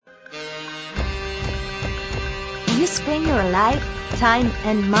you spend your life, time,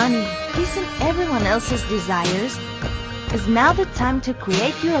 and money pleasing everyone else's desires? Is now the time to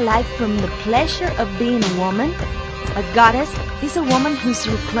create your life from the pleasure of being a woman? A goddess is a woman who's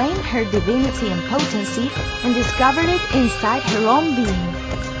reclaimed her divinity and potency and discovered it inside her own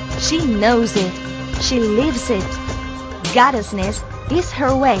being. She knows it. She lives it. Goddessness is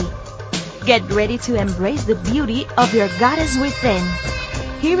her way. Get ready to embrace the beauty of your goddess within.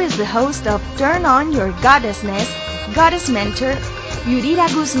 Here is the host of Turn On Your Goddessness, Goddess Mentor, Yurira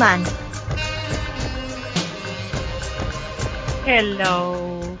Guzman.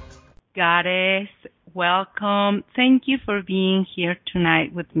 Hello, Goddess. Welcome. Thank you for being here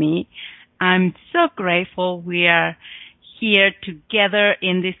tonight with me. I'm so grateful we are here together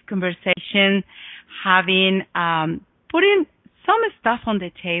in this conversation, having putting some stuff on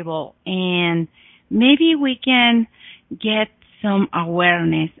the table, and maybe we can get some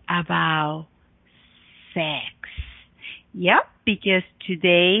awareness about sex. Yep, because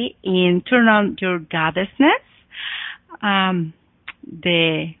today in Turn On Your Goddessness,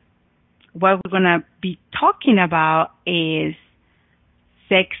 what we're gonna be talking about is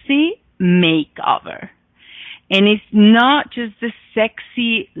sexy makeover. And it's not just the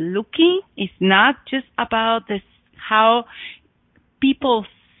sexy looking. It's not just about this how people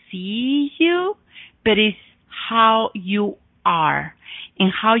see you, but it's how you are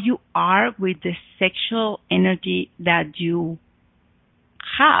and how you are with the sexual energy that you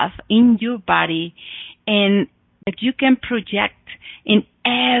have in your body and that you can project in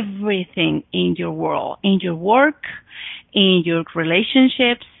everything in your world, in your work, in your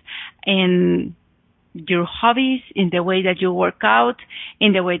relationships, in your hobbies, in the way that you work out,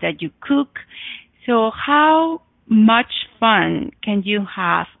 in the way that you cook. So how much fun can you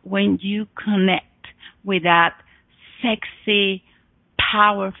have when you connect with that sexy,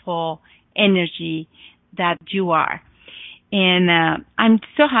 powerful energy that you are? And I'm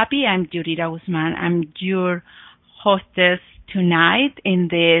so happy. I'm Yurira Guzman. I'm your hostess tonight in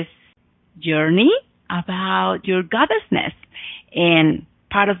this journey about your goddessness. And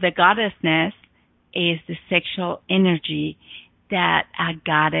part of the goddessness is the sexual energy that a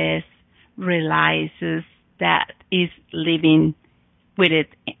goddess realizes that is living with it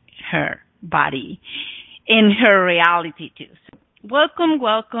in her body, in her reality too. So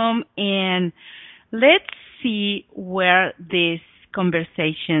welcome, and let's see where this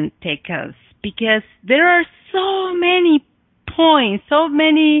conversation takes us, because there are so many points, so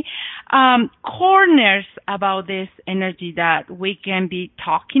many corners about this energy that we can be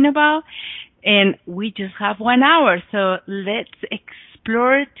talking about, and we just have 1 hour, so let's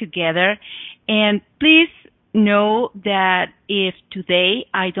explore it together. And please know that if today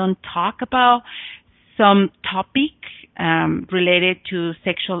I don't talk about some topic related to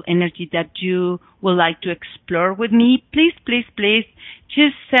sexual energy that you would like to explore with me, please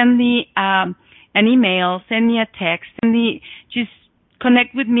just send me an email, send me a text, just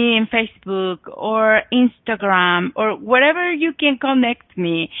connect with me in Facebook or Instagram or wherever you can connect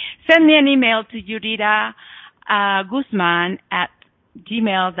me. Send me an email to Yurira Guzman at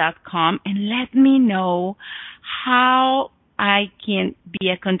gmail.com and let me know how I can be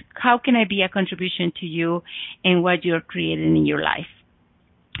a contribution to you and what you're creating in your life.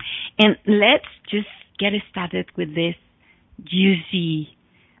 And let's just get started with this juicy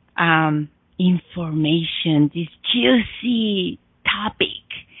information, this juicy topic: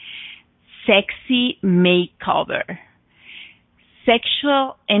 sexy makeover,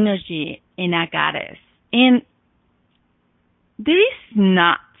 sexual energy in a goddess. And there is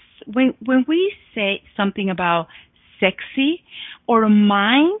not, when we say something about sexy, our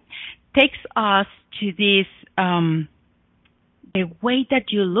mind takes us to this, the way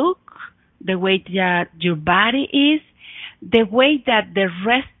that you look, the way that your body is, the way that the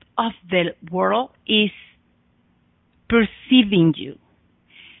rest of the world is perceiving you.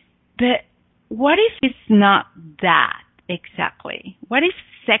 But what if it's not that exactly? What if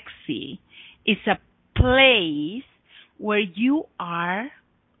sexy is a place where you are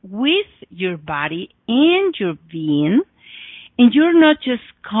with your body and your being, and you're not just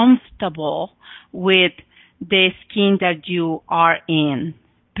comfortable with the skin that you are in,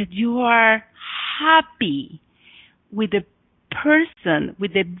 but you are happy with the person,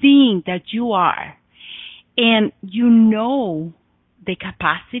 with the being that you are, and you know the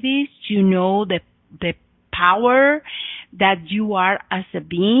capacities, you know the power that you are as a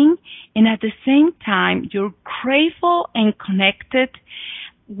being, and at the same time you're grateful and connected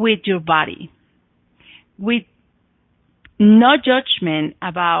with your body, with no judgment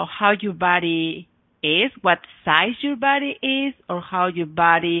about how your body is, what size your body is, or how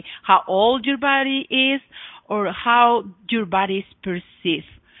old your body is, or how your body is perceived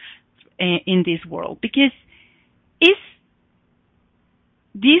in this world. Because it's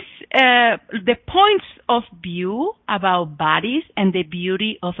this the points of view about bodies and the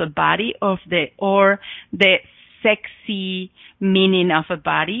beauty of a body or the sexy meaning of a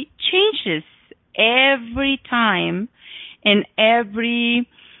body changes every time and every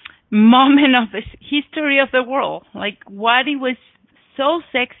moment of the history of the world. Like what it was so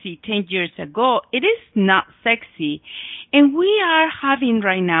sexy 10 years ago, it is not sexy. And we are having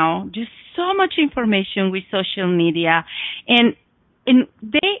right now just so much information with social media, and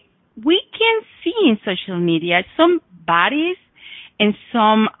we can see in social media some bodies and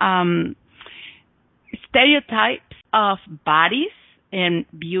some stereotypes of bodies and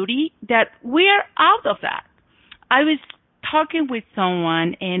beauty that we're out of that. I was talking with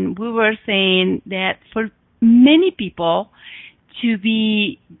someone and we were saying that for many people to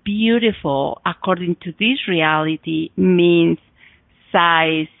be beautiful according to this reality means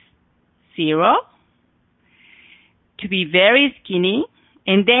size 0, to be very skinny,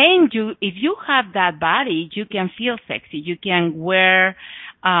 and then if you have that body, you can feel sexy. You can wear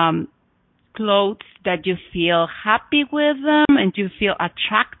clothes that you feel happy with them and you feel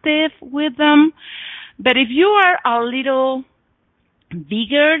attractive with them. But if you are a little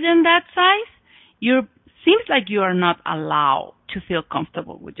bigger than that size, seems like you are not allowed to feel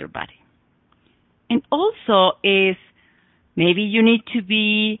comfortable with your body. And also is maybe you need to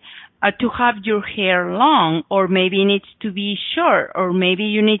be to have your hair long, or maybe it needs to be short, or maybe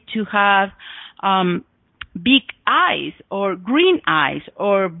you need to have big eyes or green eyes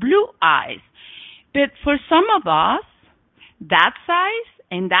or blue eyes. But for some of us, that size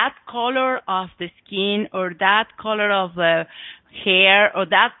and that color of the skin or that color of the hair or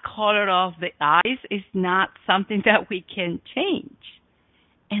that color of the eyes is not something that we can change.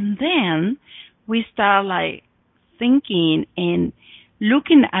 And then we start like thinking and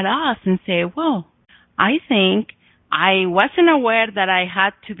looking at us and say, well, I think I wasn't aware that I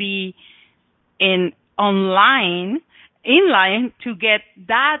had to be in line to get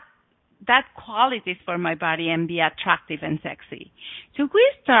that qualities for my body and be attractive and sexy. So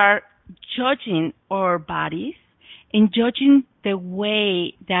we start judging our bodies and judging the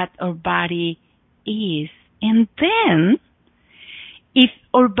way that our body is. And then if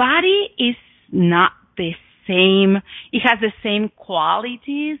our body is not the same, it has the same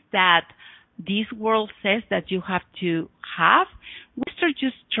qualities that this world says that you have to have, we start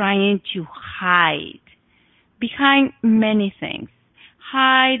just trying to hide behind many things.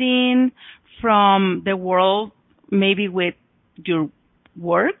 Hiding from the world, maybe with your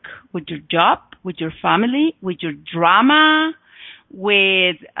work, with your job, with your family, with your drama,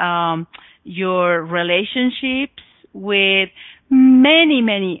 with your relationships, with many,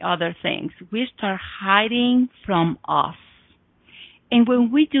 many other things. We start hiding from us. And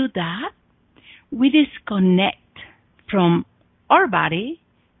when we do that, we disconnect from our body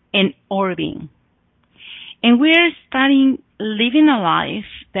and our being. And we're starting living a life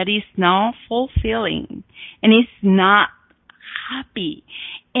that is not fulfilling and is not happy,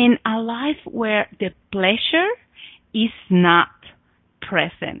 and a life where the pleasure is not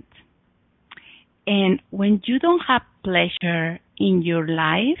present. And when you don't have pleasure in your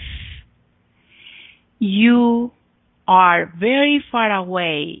life, you are very far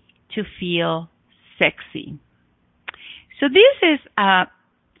away to feel sexy. So this is a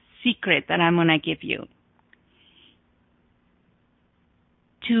secret that I'm going to give you.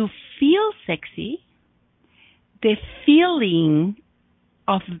 To feel sexy, the feeling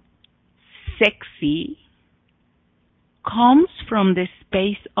of sexy comes from the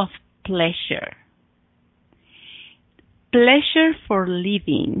space of pleasure. Pleasure for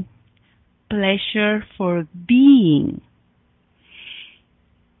living, pleasure for being.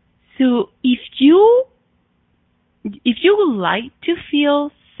 So if you would like to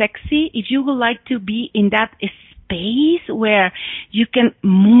feel sexy, if you would like to be in that space where you can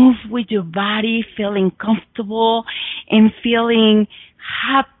move with your body, feeling comfortable and feeling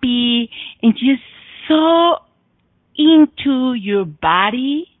happy and just so into your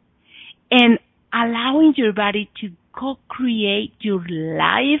body and allowing your body to co-create your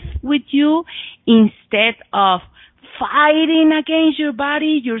life with you instead of fighting against your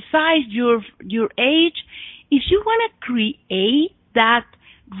body, your size, your age. If you want to create that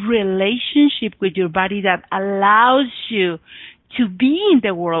relationship with your body that allows you to be in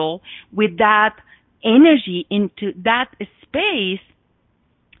the world with that energy into that space,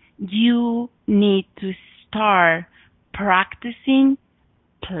 you need to start practicing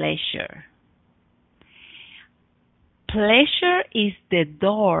pleasure. Pleasure is the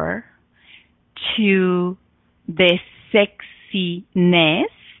door to the sexiness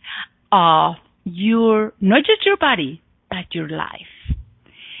of not just your body, but your life.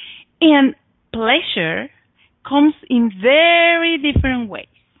 And pleasure comes in very different ways.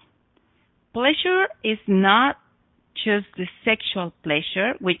 Pleasure is not just the sexual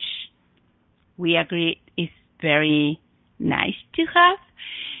pleasure, which we agree is very nice to have,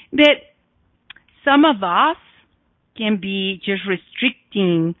 but some of us can be just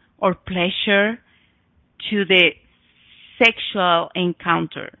restricting our pleasure to the sexual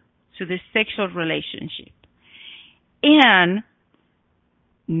encounter, to the sexual relationship. And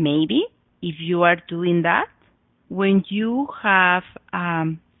maybe if you are doing that, when you have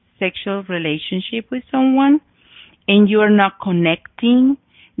sexual relationship with someone and you are not connecting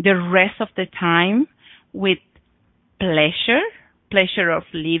the rest of the time with pleasure of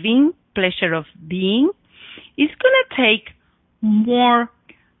living, pleasure of being, it's going to take more,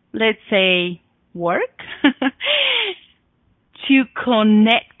 let's say, work to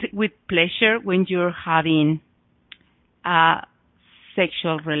connect with pleasure when you're having a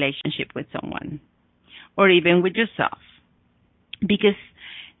sexual relationship with someone or even with yourself. Because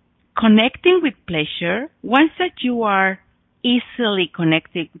connecting with pleasure, once that you are easily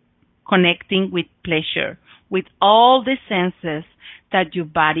connecting with pleasure, with all the senses that your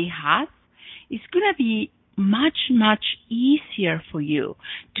body has, it's going to be much, much easier for you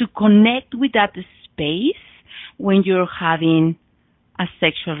to connect with that space when you're having a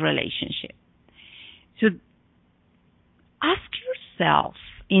sexual relationship. So ask yourself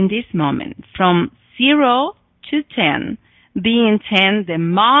in this moment, from 0 to 10, being 10 the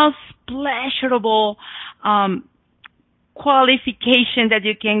most pleasurable qualification that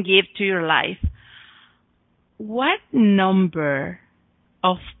you can give to your life, what number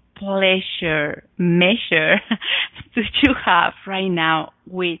of pleasure measure do you have right now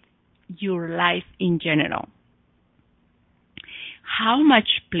with your life in general? How much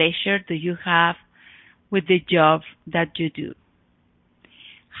pleasure do you have with the job that you do?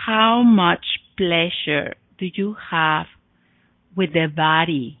 How much pleasure do you have with the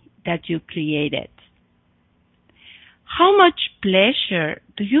body that you created? How much pleasure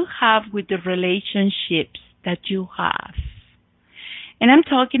do you have with the relationships that you have? And I'm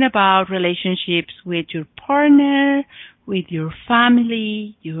talking about relationships with your partner, with your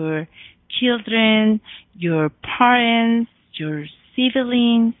family, your children, your parents, your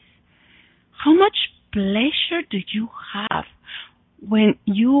siblings. How much pleasure do you have when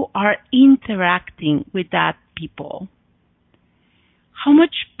you are interacting with that people? How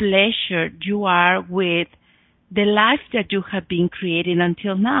much pleasure you are with the life that you have been creating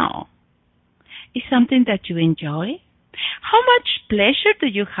until now? Is something that you enjoy? How much pleasure do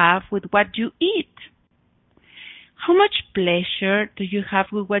you have with what you eat? How much pleasure do you have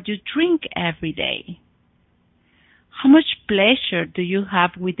with what you drink every day? How much pleasure do you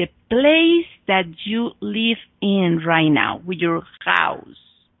have with the place that you live in right now, with your house?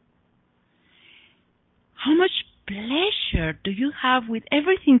 How much pleasure do you have with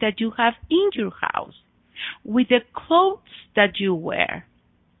everything that you have in your house, with the clothes that you wear?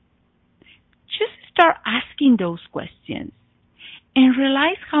 Just start asking those questions and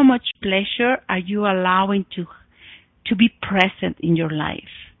realize how much pleasure are you allowing to be present in your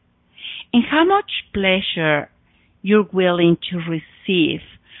life, and how much pleasure you're willing to receive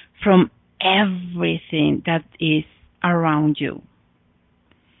from everything that is around you.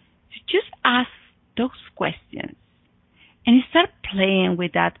 So just ask those questions and start playing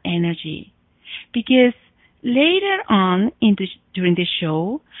with that energy, because later on during the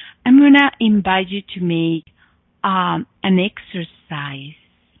show, I'm going to invite you to make an exercise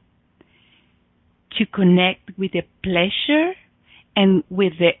to connect with the pleasure and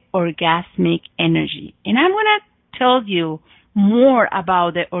with the orgasmic energy. And I'm going to tell you more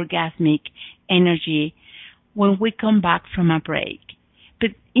about the orgasmic energy when we come back from a break.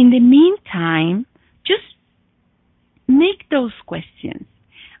 But in the meantime, just make those questions.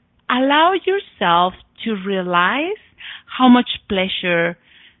 Allow yourself to realize how much pleasure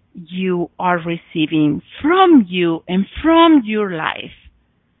you are receiving from you and from your life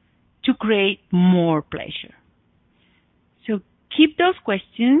to create more pleasure. So keep those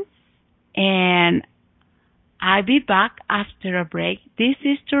questions, and I'll be back after a break. This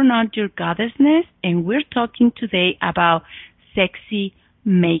is Turn On Your Goddessness, and we're talking today about sexy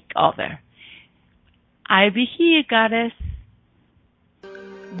makeover. I'll be here, Goddess.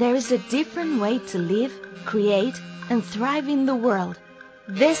 There is a different way to live, create, and thrive in the world.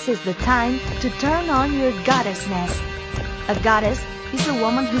 This is the time to turn on your goddessness. A goddess is a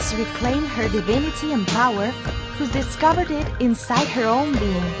woman who's reclaimed her divinity and power, who's discovered it inside her own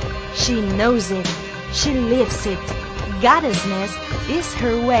being. She knows it. She lives it. Goddessness is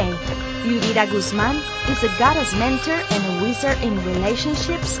her way. Yurira Guzman is a goddess mentor and a wizard in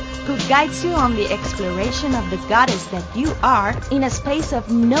relationships who guides you on the exploration of the goddess that you are in a space of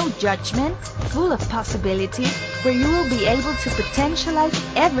no judgment, full of possibility, where you will be able to potentialize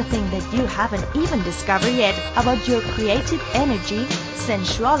everything that you haven't even discovered yet about your creative energy,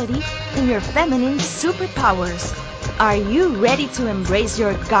 sensuality, and your feminine superpowers. Are you ready to embrace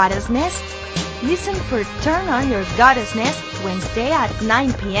your goddessness? Listen for Turn On Your Goddessness Wednesday at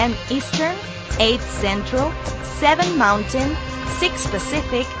 9 p.m. Eastern, 8 Central, 7 Mountain, 6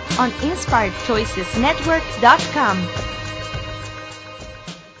 Pacific on InspiredChoicesNetwork.com.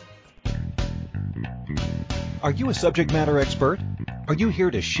 Are you a subject matter expert? Are you here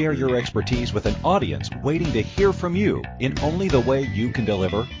to share your expertise with an audience waiting to hear from you in only the way you can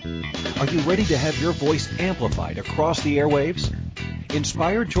deliver? Are you ready to have your voice amplified across the airwaves?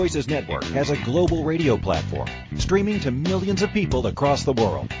 Inspired Choices Network has a global radio platform streaming to millions of people across the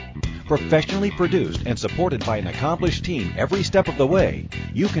world. Professionally produced and supported by an accomplished team every step of the way,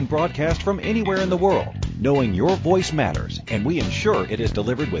 you can broadcast from anywhere in the world, knowing your voice matters, and we ensure it is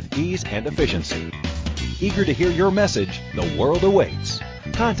delivered with ease and efficiency. Eager to hear your message? The world awaits.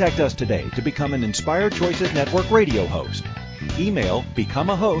 Contact us today to become an Inspired Choices Network radio host. Email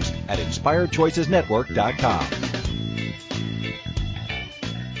becomeahost@inspiredchoicesnetwork.com.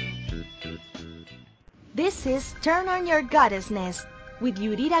 This is Turn On Your Goddessness with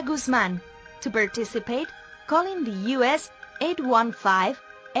Yurira Guzman. To participate, call in the U.S.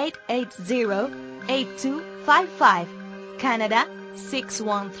 815-880-8255, Canada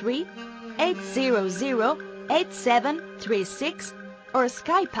 613-800-8736, or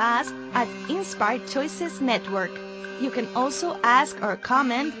Skype us at Inspired Choices Network. You can also ask or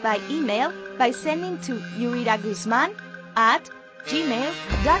comment by email by sending to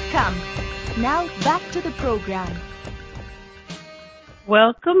yuriraguzman@gmail.com. Now back to the program.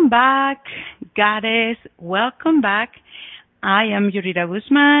 Welcome back, Goddess. Welcome back. I am Yurira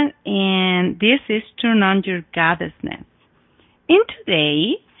Guzman, and this is Turn On Your Goddessness. And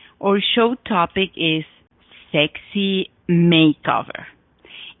today, our show topic is sexy makeover.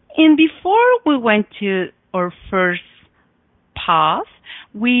 And before we went to our first pause,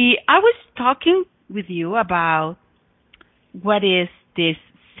 I was talking with you about what is this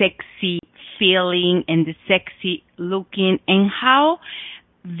sexy feeling and the sexy looking, and how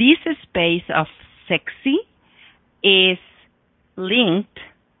this space of sexy is linked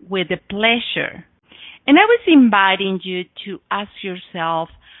with the pleasure. And I was inviting you to ask yourself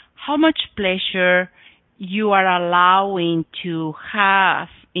how much pleasure you are allowing to have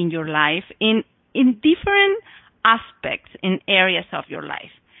in your life in different aspects and areas of your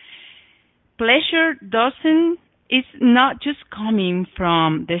life. Pleasure is not just coming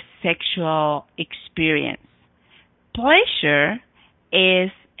from the sexual experience. Pleasure is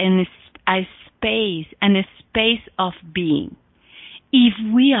a space of being, if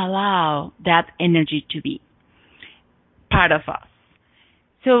we allow that energy to be part of us.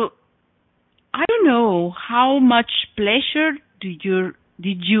 So I don't know how much pleasure did you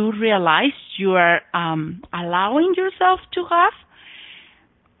realize you are allowing yourself to have.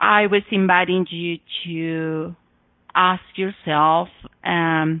 I was inviting you to ask yourself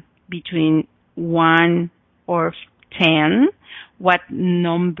between 1 or 10, what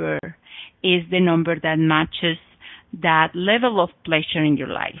number is the number that matches that level of pleasure in your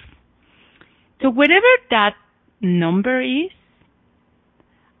life. So whatever that number is,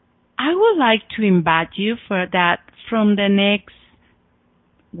 I would like to invite you for that from the next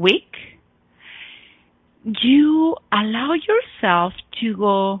week. You allow yourself to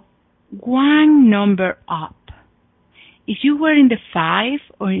go one number up. If you were in the 5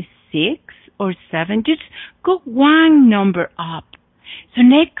 or 6 or 7, just go one number up. So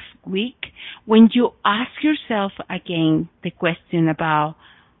next week, when you ask yourself again the question about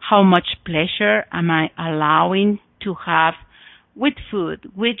how much pleasure am I allowing to have with food,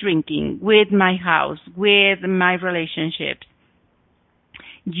 with drinking, with my house, with my relationships,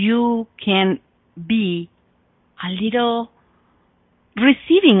 you can be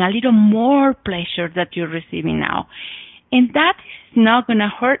receiving a little more pleasure that you're receiving now. And that is not going to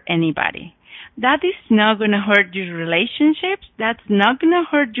hurt anybody. That is not going to hurt your relationships. That's not going to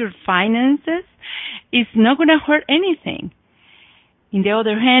hurt your finances. It's not going to hurt anything. On the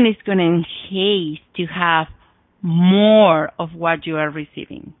other hand, it's going to enhance to have more of what you are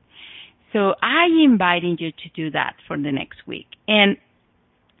receiving. So I'm inviting you to do that for the next week. And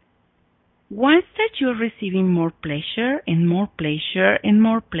once that you're receiving more pleasure and more pleasure and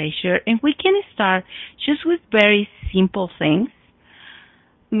more pleasure, and we can start just with very simple things.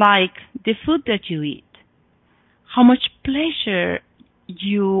 like the food that you eat, how much pleasure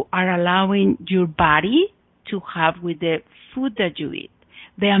you are allowing your body to have with the food that you eat,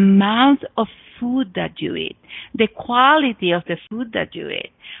 the amount of food that you eat, the quality of the food that you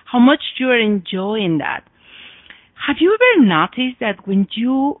eat, how much you are enjoying that. Have you ever noticed that when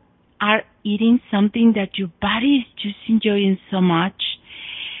you are eating something that your body is just enjoying so much,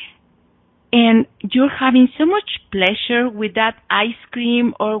 and you're having so much pleasure with that ice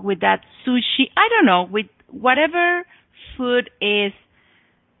cream or with that sushi, I don't know, with whatever food is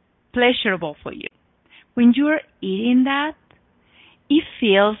pleasurable for you. When you're eating that, it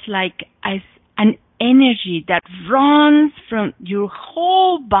feels like as an energy that runs from your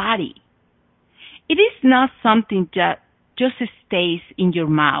whole body. It is not something that just stays in your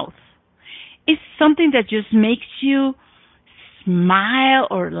mouth. It's something that just makes you smile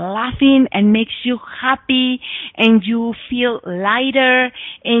or laughing and makes you happy, and you feel lighter,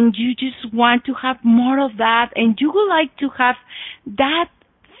 and you just want to have more of that, and you would like to have that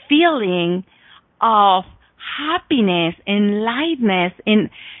feeling of happiness and lightness in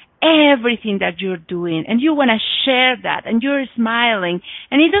everything that you're doing, and you want to share that, and you're smiling,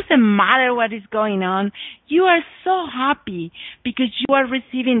 and it doesn't matter what is going on. You are so happy because you are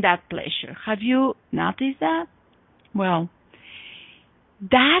receiving that pleasure. Have you noticed that? Well,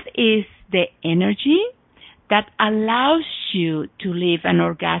 that is the energy that allows you to live an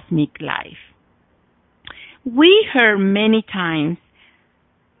orgasmic life. We heard many times,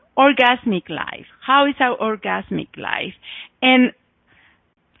 orgasmic life. How is our orgasmic life? And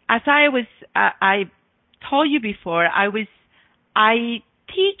as I told you before, I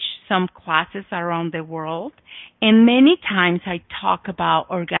teach some classes around the world, and many times I talk about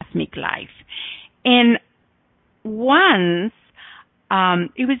orgasmic life. And once,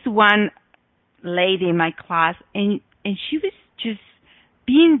 it was one lady in my class, and she was just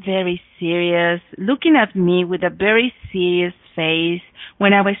being very serious, looking at me with a very serious face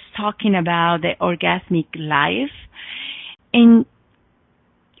when I was talking about the orgasmic life. And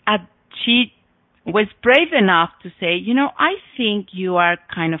she was brave enough to say, I think you are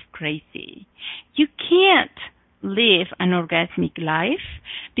kind of crazy. You can't live an orgasmic life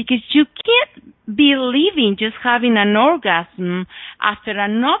because you can't be living just having an orgasm after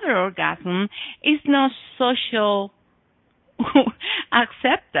another orgasm. Is not social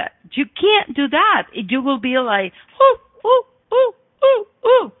accepted. You can't do that. You will be like, ooh, ooh, ooh, ooh,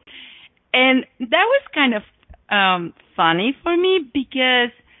 ooh. And that was kind of funny for me,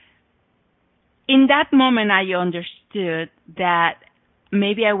 because in that moment I understood that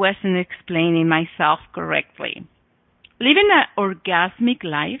maybe I wasn't explaining myself correctly. Living an orgasmic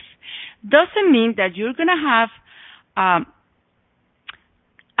life doesn't mean that you're going to have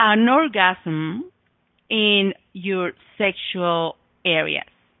an orgasm in your sexual areas.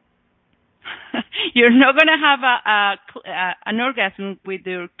 You're not going to have an orgasm with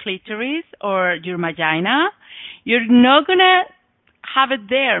your clitoris or your vagina. You're not going to have it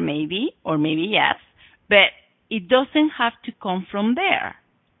there, maybe, or maybe yes, but it doesn't have to come from there.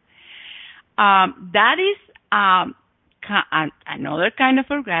 That is another kind of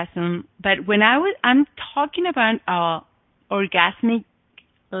orgasm, but when I'm talking about orgasmic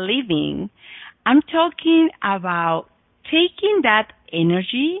living, I'm talking about taking that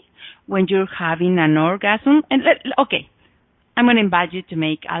energy when you're having an orgasm. And okay, I'm going to invite you to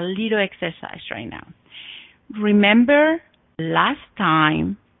make a little exercise right now. Remember last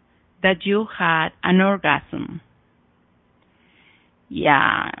time that you had an orgasm.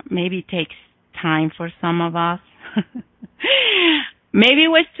 Yeah, maybe it takes time for some of us. Maybe it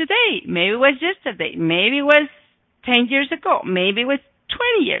was today. Maybe it was yesterday. Maybe it was 10 years ago. Maybe it was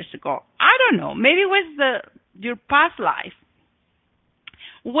 20 years ago. I don't know. Maybe it was your past life.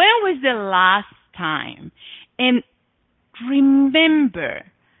 When was the last time? And remember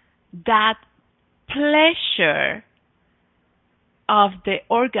that pleasure of the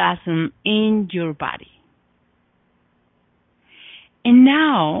orgasm in your body. And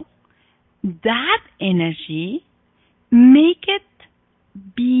now, that energy, make it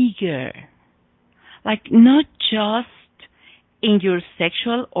bigger. Like not just in your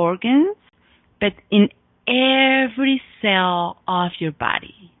sexual organs, but in every cell of your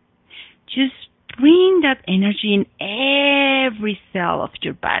body. Just bring that energy in every cell of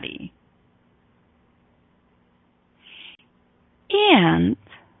your body. And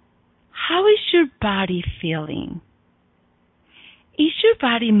how is your body feeling? Is your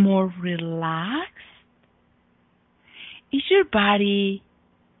body more relaxed? Is your body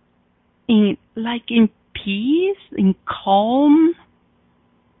in peace, in calm?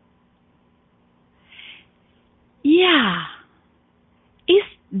 Yeah. Is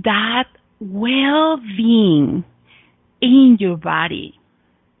that well-being in your body.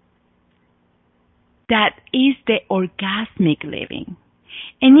 That is the orgasmic living.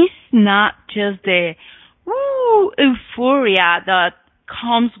 And it's not just the euphoria that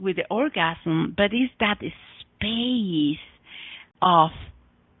comes with the orgasm, but it's that space of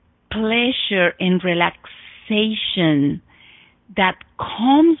pleasure and relaxation that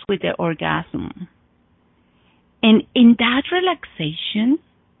comes with the orgasm. And in that relaxation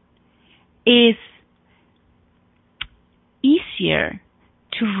is easier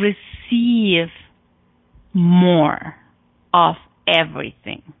to receive more of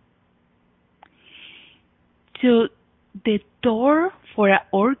everything. So the door for an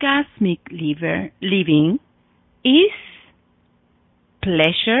orgasmic living is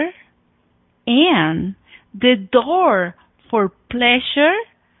pleasure, and the door for pleasure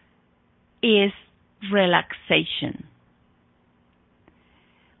is relaxation.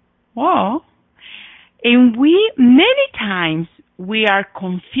 Well, and many times we are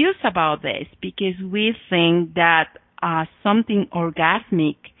confused about this because we think that something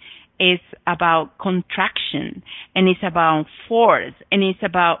orgasmic is about contraction and it's about force and it's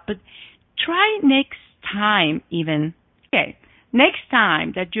about, but try next time next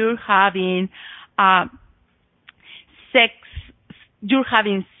time that you're having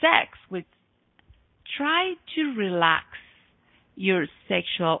sex with, try to relax your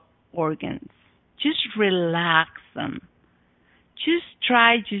sexual organs. Just relax them. Just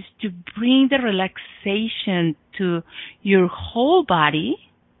try to bring the relaxation to your whole body,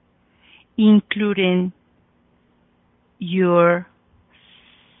 including your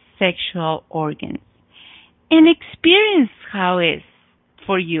sexual organs, and experience how it is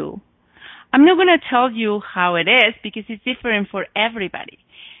for you. I'm not going to tell you how it is because it's different for everybody,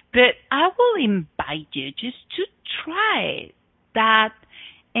 but I will invite you just to try that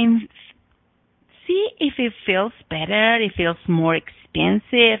and see if it feels better, if it feels more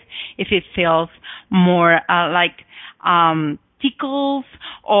expensive, if it feels more tickles,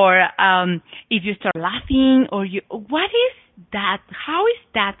 or if you start laughing, or what is that? How is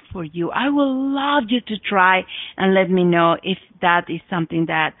that for you? I would love you to try and let me know if that is something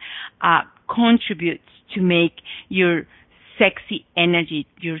that contributes to make your sexy energy,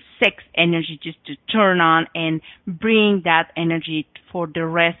 your sex energy, just to turn on and bring that energy for the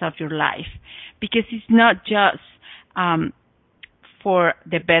rest of your life. Because it's not just for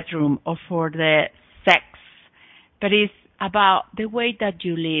the bedroom or for the sex, but it's about the way that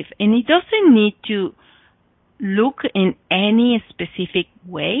you live. And it doesn't need to look in any specific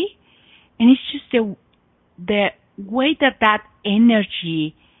way. And it's just the way that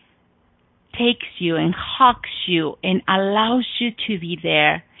energy takes you and hugs you and allows you to be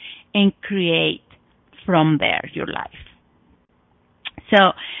there and create from there your life.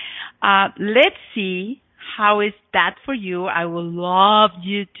 So let's see how is that for you. I would love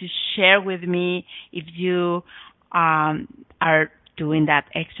you to share with me if you are doing that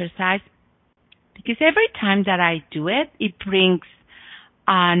exercise, because every time that I do it, it brings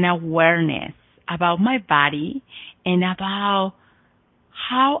an awareness about my body and about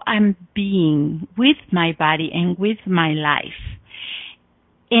how I'm being with my body and with my life.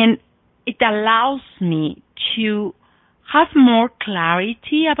 And it allows me to have more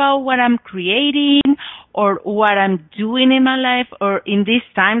clarity about what I'm creating or what I'm doing in my life, or in this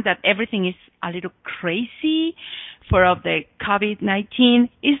time that everything is a little crazy for of the COVID-19.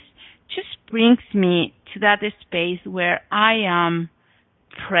 It just brings me to that space where I am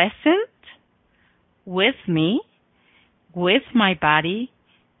present with me, with my body,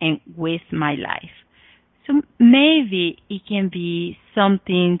 and with my life. So maybe it can be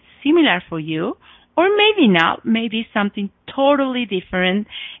something similar for you, or maybe not, maybe something totally different,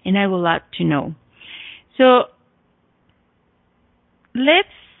 and I would like to know. So let's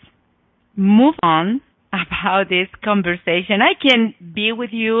move on about this conversation. I can be with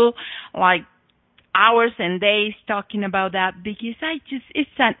you like hours and days talking about that, because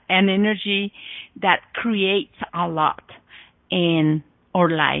it's an energy that creates a lot in our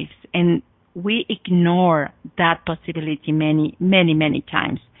lives, and we ignore that possibility many, many, many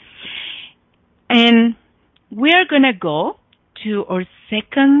times. And we are going to go to our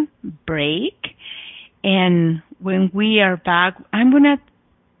second break, and when we are back, I'm going to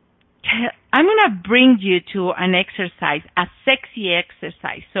bring you to an exercise, a sexy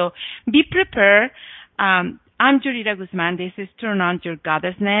exercise. So be prepared. I'm Yurira Guzman. This is Turn On Your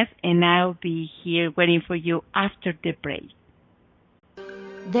Goddessness, and I'll be here waiting for you after the break.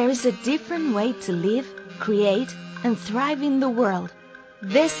 There is a different way to live, create, and thrive in the world.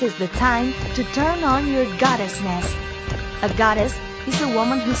 This is the time to turn on your goddessness. A goddess is a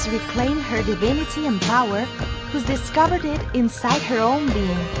woman who's reclaimed her divinity and power, who's discovered it inside her own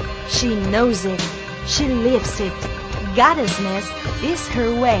being. She knows it. She lives it. Goddessness is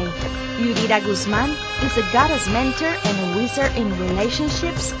her way. Yurira Guzman is a goddess mentor and a wizard in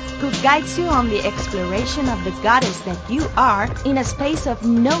relationships who guides you on the exploration of the goddess that you are in a space of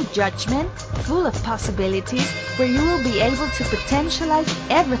no judgment, full of possibilities, where you will be able to potentialize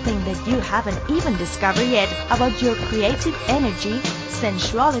everything that you haven't even discovered yet about your creative energy,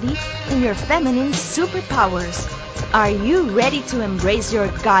 sensuality, and your feminine superpowers. Are you ready to embrace your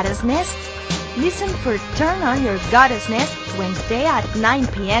goddessness? Listen for Turn On Your Goddessness Wednesday at 9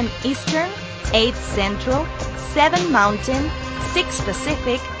 p.m. Eastern, 8 Central, 7 Mountain, 6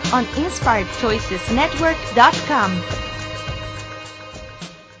 Pacific on InspiredChoicesNetwork.com.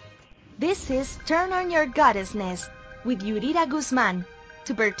 This is Turn On Your Goddessness with Yurira Guzman.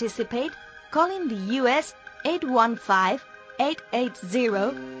 To participate, call in the U.S.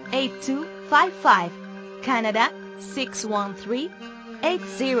 815-880-8255, Canada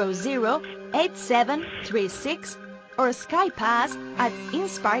 613-800-8736, or Skype us at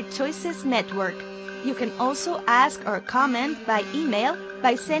Inspired Choices Network. You can also ask or comment by email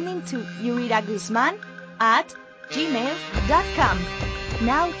by sending to yuriraguzman@gmail.com.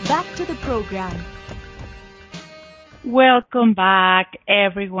 Now back to the program. Welcome back,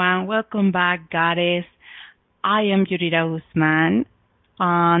 everyone. Welcome back, Goddess. I am Yurira Guzman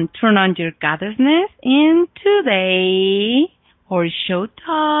on Turn On Your Goddessness, and today our show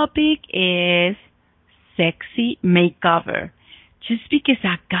topic is sexy makeover. Just because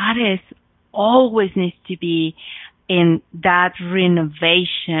a goddess always needs to be in that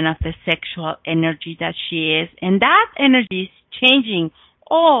renovation of the sexual energy that she is, and that energy is changing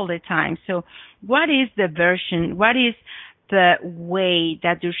all the time. So what is the version, what is the way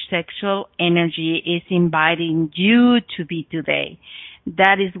that your sexual energy is inviting you to be today?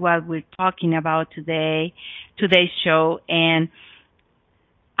 That is what we're talking about today's show. And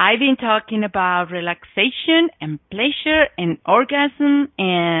I've been talking about relaxation and pleasure and orgasm,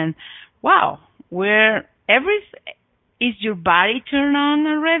 and wow, is your body turned on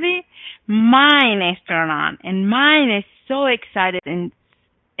already? Mine is turned on, and mine is so excited and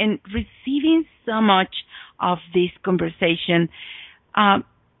receiving so much of this conversation.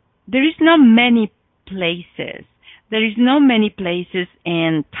 There is not many places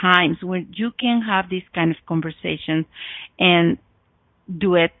and times where you can have this kind of conversation and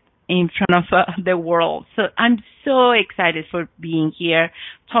do it in front of the world. So I'm so excited for being here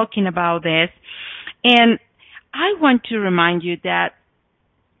talking about this. And I want to remind you that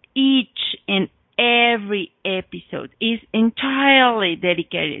each and every episode is entirely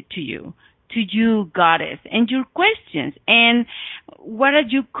dedicated to you, Goddess, and your questions and what are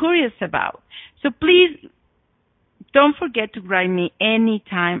you curious about. So please don't forget to write me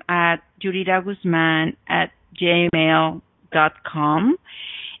anytime at yuriraguzman@gmail.com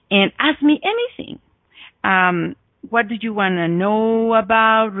and ask me anything. What do you want to know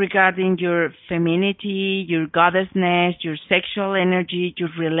about regarding your femininity, your goddessness, your sexual energy, your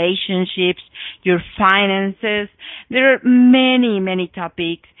relationships, your finances? There are many, many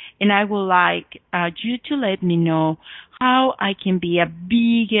topics, and I would like you to let me know how I can be a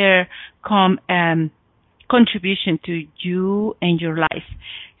bigger contribution to you and your life.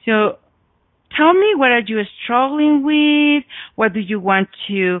 So tell me, what are you struggling with? What do you want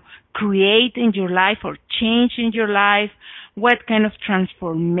to create in your life or change in your life? What kind of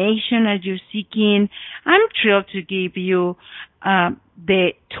transformation are you seeking? I'm thrilled to give you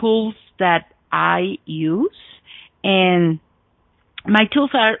the tools that I use. And my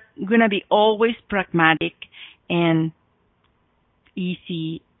tools are going to be always pragmatic and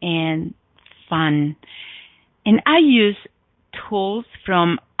easy and fun. And I use tools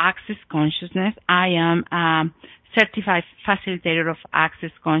from Access Consciousness. I am a certified facilitator of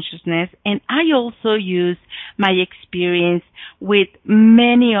Access Consciousness, and I also use my experience with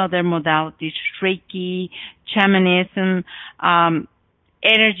many other modalities, Reiki, shamanism,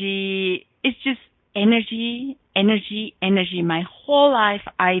 energy. It's just energy. My whole life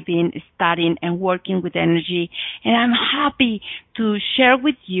I've been studying and working with energy, and I'm happy to share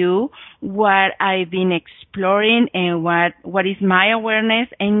with you what I've been exploring and what is my awareness,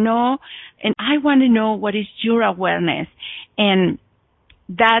 and I want to know what is your awareness, and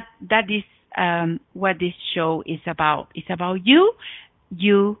that is what this show is about. It's about you,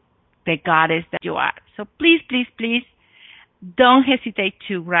 the goddess that you are. So please, don't hesitate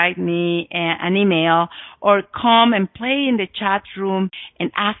to write me an email or come and play in the chat room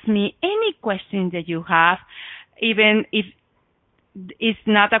and ask me any question that you have, even if it's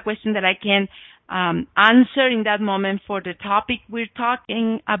not a question that I can answer in that moment for the topic we're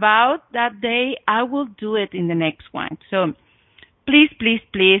talking about that day, I will do it in the next one. So please, please,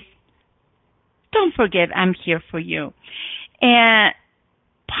 please, don't forget I'm here for you. And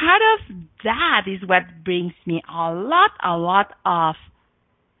part of that is what brings me a lot of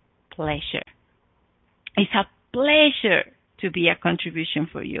pleasure. It's a pleasure to be a contribution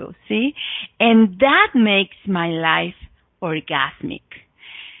for you, see? And that makes my life orgasmic.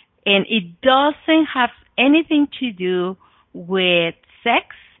 And it doesn't have anything to do with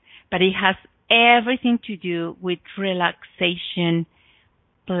sex, but it has everything to do with relaxation,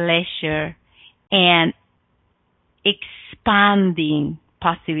 pleasure, and expanding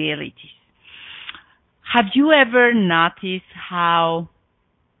possibilities. Have you ever noticed how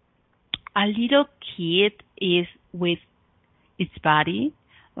a little kid is with its body?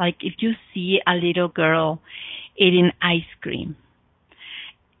 Like if you see a little girl eating ice cream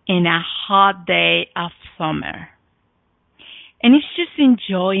in a hot day of summer, and it's just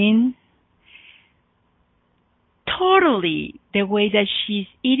enjoying totally the way that she's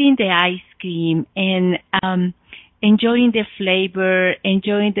eating the ice cream and enjoying the flavor,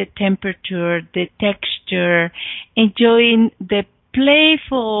 enjoying the temperature, the texture, enjoying the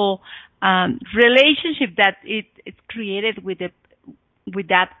playful relationship that it's created with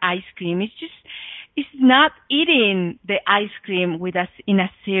that ice cream. It's not eating the ice cream with us in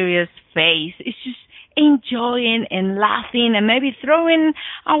a serious face. It's just enjoying and laughing and maybe throwing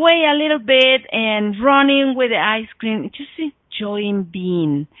away a little bit and running with the ice cream. Just enjoying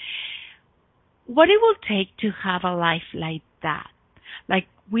being. What it will take to have a life like that. Like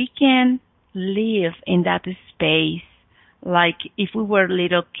we can live in that space like if we were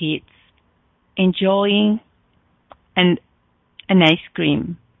little kids enjoying an ice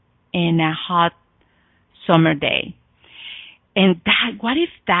cream in a hot summer day. And that, what if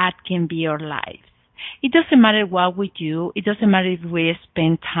that can be our lives? It doesn't matter what we do. It doesn't matter if we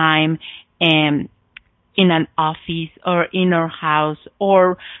spend time in an office or in our house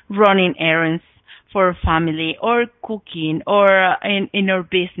or running errands for our family or cooking or in our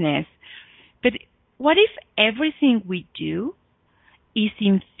business. But what if everything we do is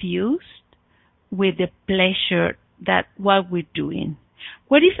infused with the pleasure that what we're doing?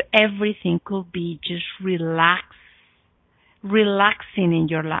 What if everything could be just relaxing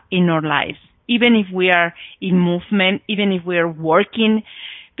in our lives, even if we are in movement, even if we are working,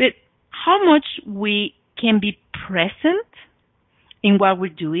 but how much we can be present in what we're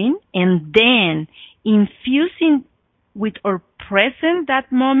doing and then infusing with our present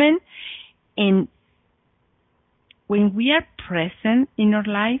that moment. And when we are present in our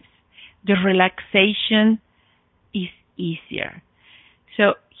lives, the relaxation is easier.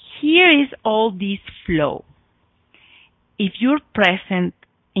 So here is all this flow. If you're present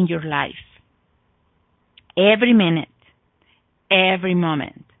in your life, every minute, every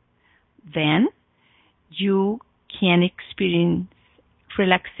moment, then you can experience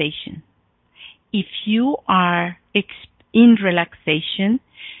relaxation. If you are in relaxation,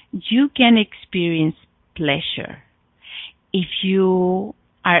 you can experience pleasure. If you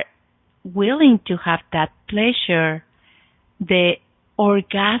are willing to have that pleasure, the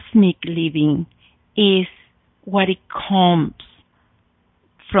orgasmic living is what it comes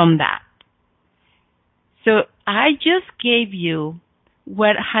from that. So I just gave you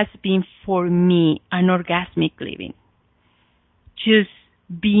what has been for me an orgasmic living. Just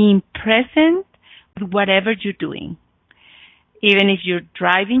being present with whatever you're doing. Even if you're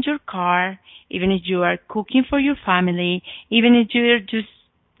driving your car, even if you are cooking for your family, even if you're just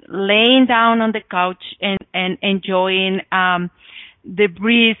laying down on the couch and enjoying the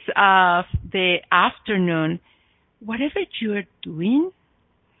breeze of the afternoon, whatever you're doing,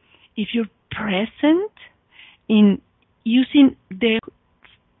 if you're present in using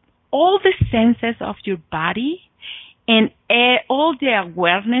all the senses of your body and all the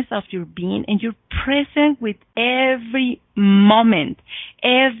awareness of your being, and you're present with every moment,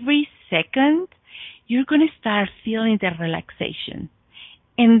 every second, you're going to start feeling the relaxation.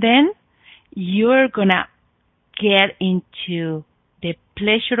 And then you're going to get into the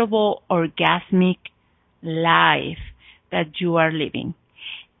pleasurable, orgasmic life that you are living.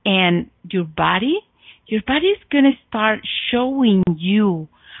 And your body is going to start showing you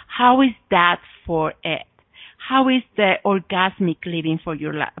how is that for it. How is the orgasmic living for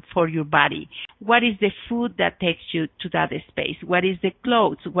your body? What is the food that takes you to that space? What is the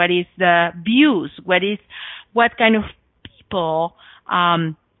clothes? What is the views? What kind of people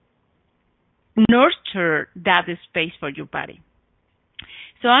nurture that space for your body?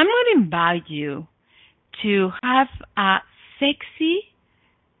 So I'm going to invite you to have a sexy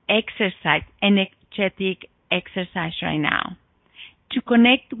exercise, energetic exercise right now to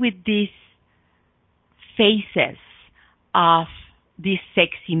connect with these phases of this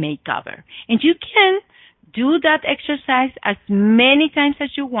sexy makeover. And you can do that exercise as many times as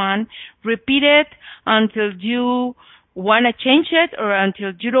you want. Repeat it until you want to change it or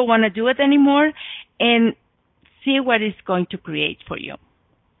until you don't want to do it anymore, and see what it's going to create for you.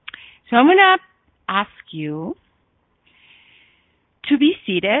 So I'm going to ask you to be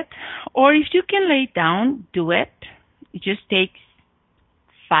seated, or if you can lay down, do it. It just takes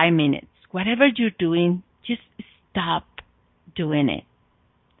 5 minutes. Whatever you're doing, just stop doing it.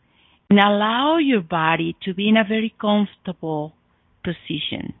 And allow your body to be in a very comfortable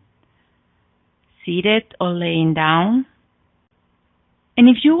position, seated or laying down. And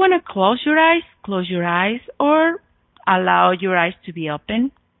if you want to close your eyes or allow your eyes to be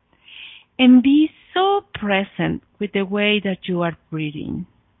open. And be so present with the way that you are breathing.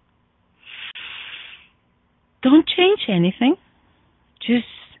 Don't change anything. Just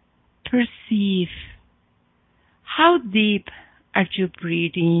perceive how deep are you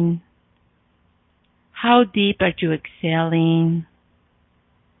breathing? How deep are you exhaling?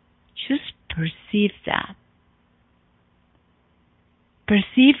 Just perceive that.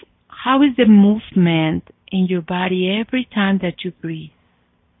 Perceive how is the movement in your body every time that you breathe.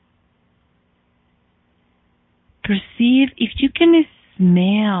 Perceive if you can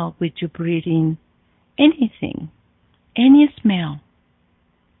smell with your breathing anything, any smell.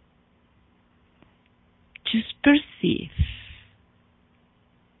 Just perceive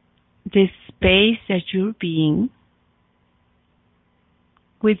the space that you're being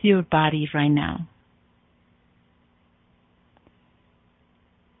with your body right now.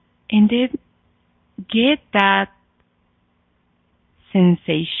 And then get that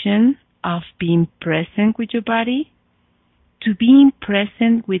sensation of being present with your body to being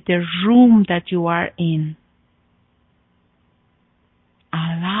present with the room that you are in.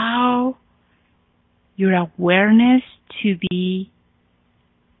 Allow your awareness to be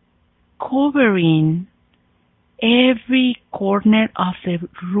covering every corner of the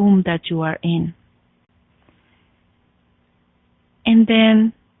room that you are in. And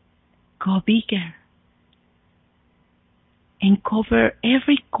then go bigger and cover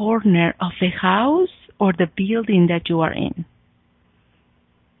every corner of the house or the building that you are in.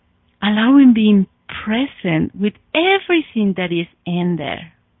 Allowing being present with everything that is in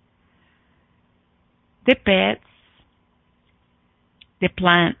there. The pets, the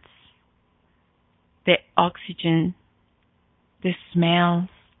plants, the oxygen, the smells,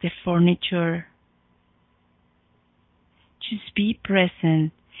 the furniture. Just be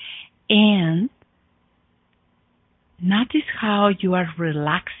present and notice how you are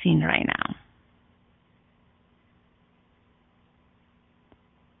relaxing right now.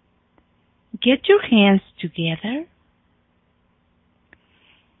 Get your hands together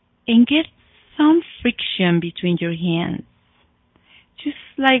and get some friction between your hands. Just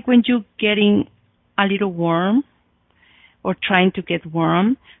like when you're getting a little warm or trying to get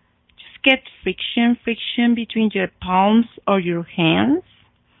warm, just get friction between your palms or your hands.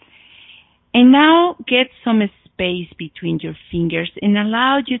 And now get some space between your fingers and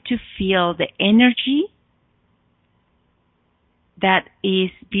allow you to feel the energy that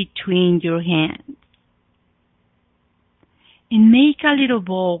is between your hands. And make a little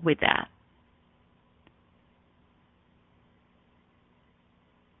ball with that.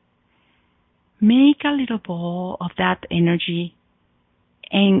 Make a little ball of that energy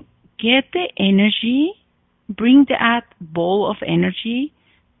and get the energy, bring that ball of energy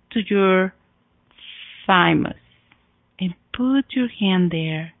to your thymus and put your hand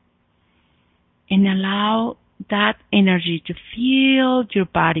there and allow that energy to fill your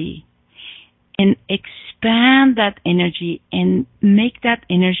body and expand that energy and make that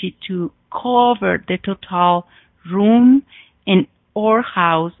energy to cover the total room and or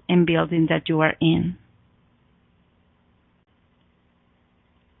house and building that you are in.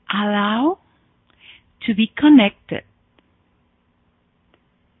 Allow to be connected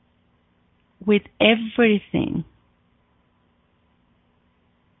with everything,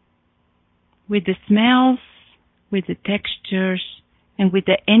 with the smells, with the textures, and with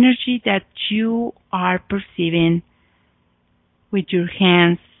the energy that you are perceiving with your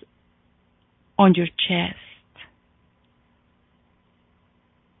hands on your chest.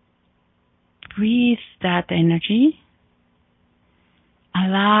 Breathe that energy.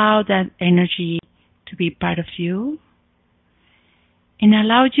 Allow that energy to be part of you. And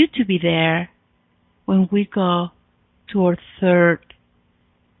allow you to be there when we go to our third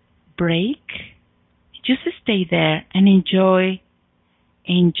break. Just stay there and enjoy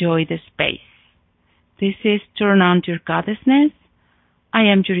enjoy the space. This is Turn On Your Goddessness. I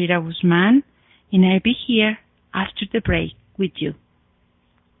am Yurira Guzman, and I'll be here after the break with you.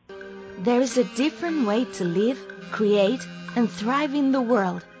 There is a different way to live, create, and thrive in the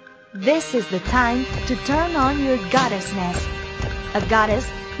world. This is the time to turn on your goddessness. A goddess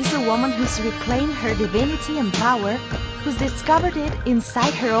is a woman who's reclaimed her divinity and power, who's discovered it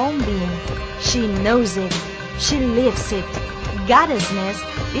inside her own being. She knows it. She lives it. Goddessness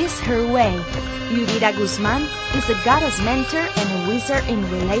is her way. Yurira Guzman is a goddess mentor and a wizard in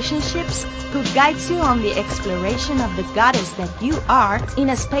relationships who guides you on the exploration of the goddess that you are in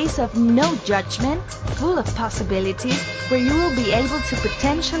a space of no judgment, full of possibilities, where you will be able to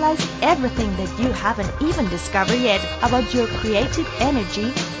potentialize everything that you haven't even discovered yet about your creative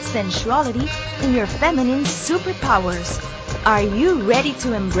energy, sensuality, and your feminine superpowers. Are you ready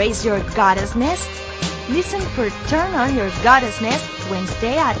to embrace your goddessness? Listen for Turn On Your Goddessness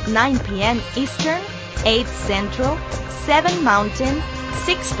Wednesday at 9 p.m. Eastern, 8 Central, 7 Mountain,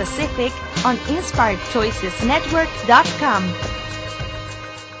 6 Pacific on InspiredChoicesNetwork.com.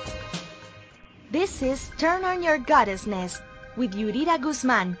 This is Turn On Your Goddessness with Yurira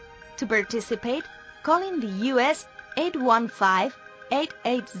Guzman. To participate, call in the U.S.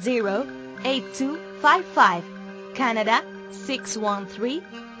 815-880-8255, Canada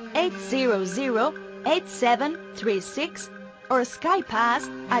 613-800-8736, or Skype us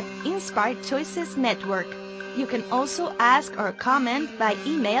at Inspired Choices Network. You can also ask or comment by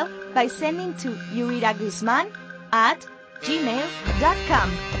email by sending to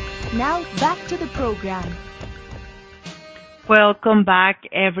yuriraguzman@gmail.com. Now back to the program. Welcome back,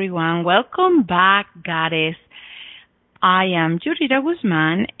 everyone. Welcome back, Goddess. I am Yurira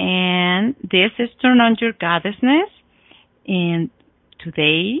Guzman, and this is Turn On Your Goddessness. And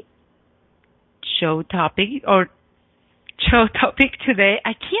today, show topic today,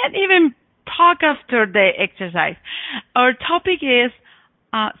 I can't even talk after the exercise. Our topic is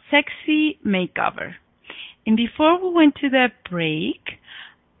sexy makeover. And before we went to the break,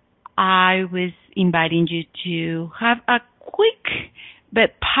 I was inviting you to have a quick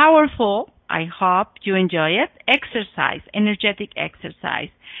but powerful, I hope you enjoy it, exercise, energetic exercise,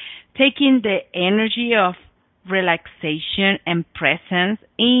 taking the energy of relaxation and presence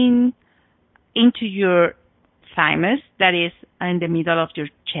into your thymus, that is in the middle of your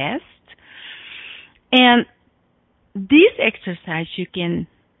chest. And this exercise, you can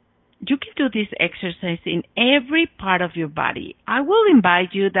do this exercise in every part of your body. I will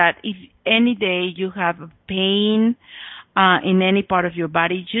invite you that if any day you have pain in any part of your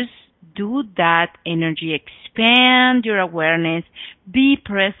body, just do that energy. Expand your awareness. Be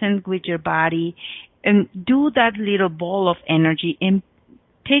present with your body and do that little ball of energy and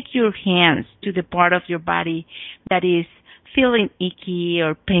take your hands to the part of your body that is feeling icky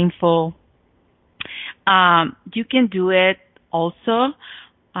or painful. You can do it also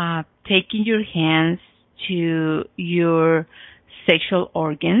taking your hands to your sexual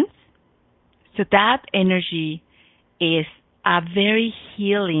organs. So that energy is a very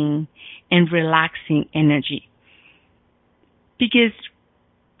healing and relaxing energy. Because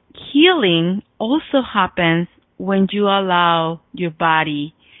healing also happens when you allow your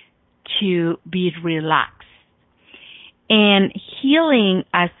body to be relaxed. And healing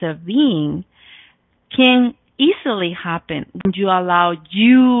as a being can easily happen when you allow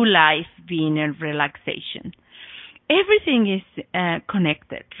you life being in relaxation. Everything is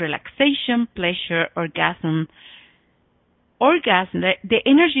connected. Relaxation, pleasure, orgasm. The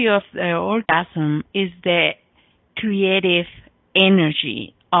energy of the orgasm is the creative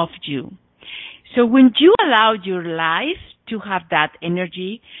energy of you. So when you allow your life to have that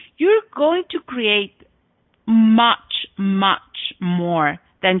energy, you're going to create much, much more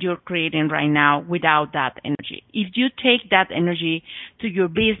than you're creating right now without that energy. If you take that energy to your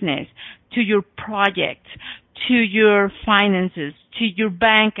business, to your project, to your finances, to your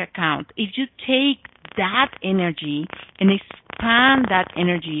bank account, if you take that energy and expand that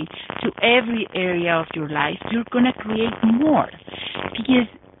energy to every area of your life, you're going to create more. Because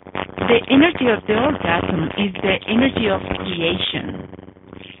the energy of the orgasm is the energy of creation.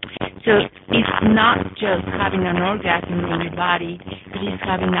 So it's not just having an orgasm in your body, but it's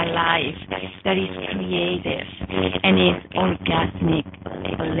having a life that is creative and is orgasmic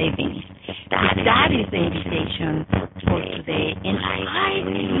living. That is the invitation for today. And I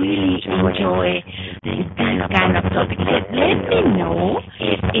really enjoy this kind of topic. Let me know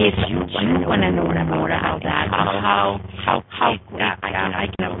if you want to know more about that, how I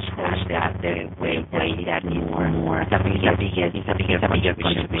can approach that the way that needs more. It's a bigger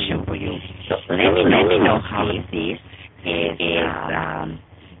contribution for you. So let me know how is this.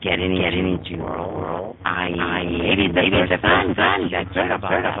 getting into your world. Maybe the first time that you heard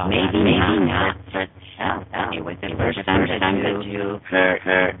about maybe not, but it was the first time that you heard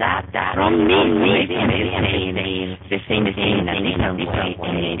that from me. Maybe saying the same thing in a different way,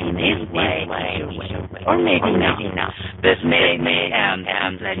 maybe this way, or maybe not. But let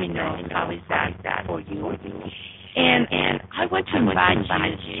me know how is that for you. And I want to invite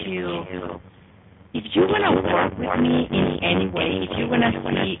you to, if you want to work with me in any way, if you want to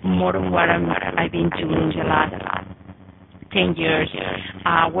see more of what I've been doing the last 10 years,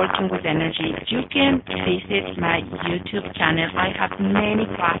 working with energy, you can visit my YouTube channel. I have many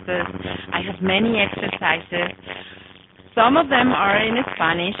classes. I have many exercises. Some of them are in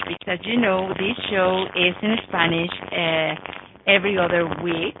Spanish because, this show is in Spanish every other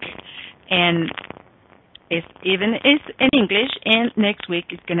week. And it's in English, and next week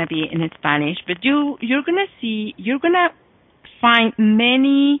it's gonna be in Spanish. But you're gonna find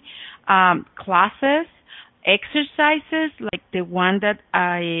many classes, exercises like the one that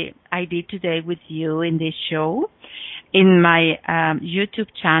I did today with you in this show, in my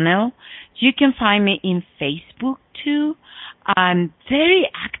YouTube channel. You can find me in Facebook too. I'm very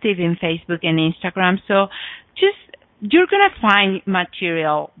active in Facebook and Instagram, so you're going to find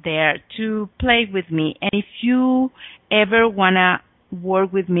material there to play with me. And if you ever want to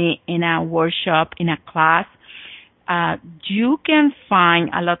work with me in a workshop, in a class, you can find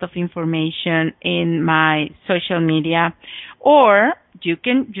a lot of information in my social media, or you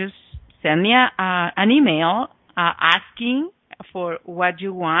can just send me an email asking for what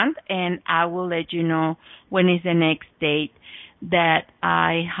you want, and I will let you know when is the next date that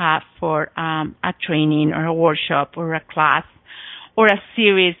I have for a training or a workshop or a class or a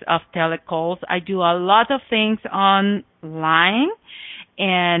series of telecalls. I do a lot of things online,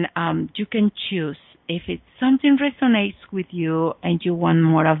 and you can choose if it's something resonates with you and you want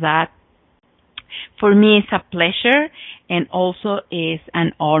more of that. For me, it's a pleasure, and also is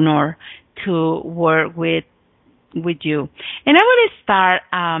an honor to work with you. And I will start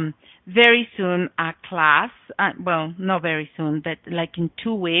very soon a class, not very soon, but like in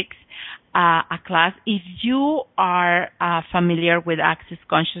 2 weeks, a class. If you are familiar with Access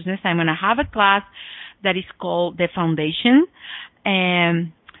Consciousness, I'm going to have a class that is called The Foundation.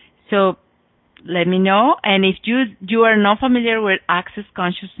 And so let me know. And if you are not familiar with Access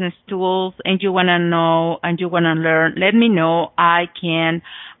Consciousness tools and you want to know and you want to learn, let me know. I can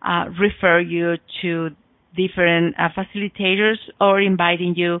refer you to different facilitators, or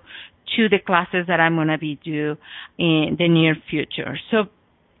inviting you to the classes that I'm going to be doing in the near future. So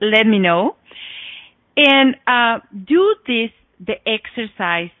let me know. And do the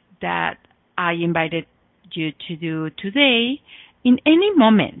exercise that I invited you to do today in any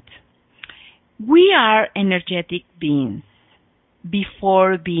moment. We are energetic beings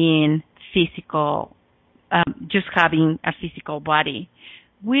before being physical, just having a physical body.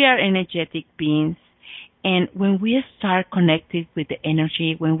 We are energetic beings. And when we start connected with the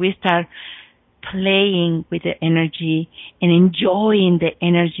energy, when we start playing with the energy and enjoying the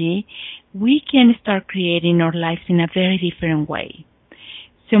energy, we can start creating our lives in a very different way.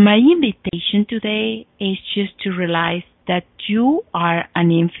 So my invitation today is just to realize that you are an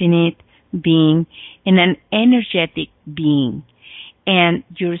infinite being and an energetic being. And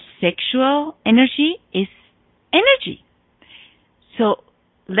your sexual energy is energy. So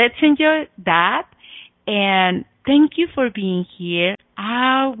let's enjoy that. And thank you for being here.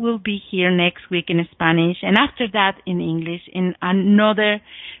 I will be here next week in Spanish, and after that in English, in another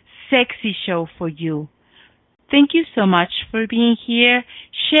sexy show for you. Thank you so much for being here.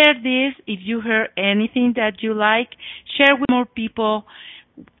 Share this if you heard anything that you like. Share with more people.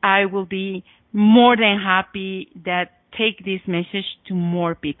 I will be more than happy that take this message to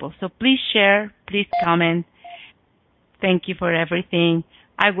more people. So please share, please comment. Thank you for everything.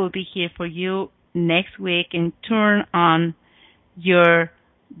 I will be here for you next week and turn on your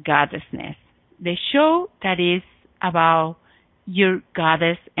goddessness. The show that is about your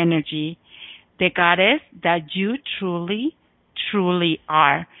goddess energy, the goddess that you truly, truly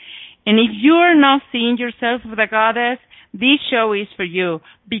are. And if you are not seeing yourself as a goddess, this show is for you,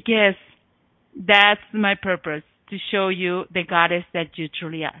 because that's my purpose, to show you the goddess that you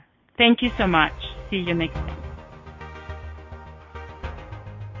truly are. Thank you so much. See you next time.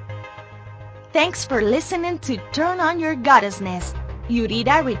 Thanks for listening to Turn On Your Goddessness.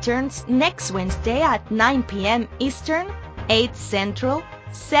 Yurira returns next Wednesday at 9 p.m. Eastern, 8 Central,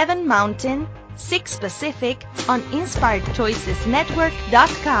 7 Mountain, 6 Pacific on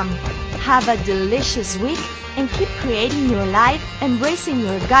InspiredChoicesNetwork.com. Have a delicious week and keep creating your life, embracing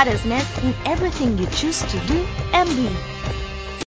your goddessness in everything you choose to do and be.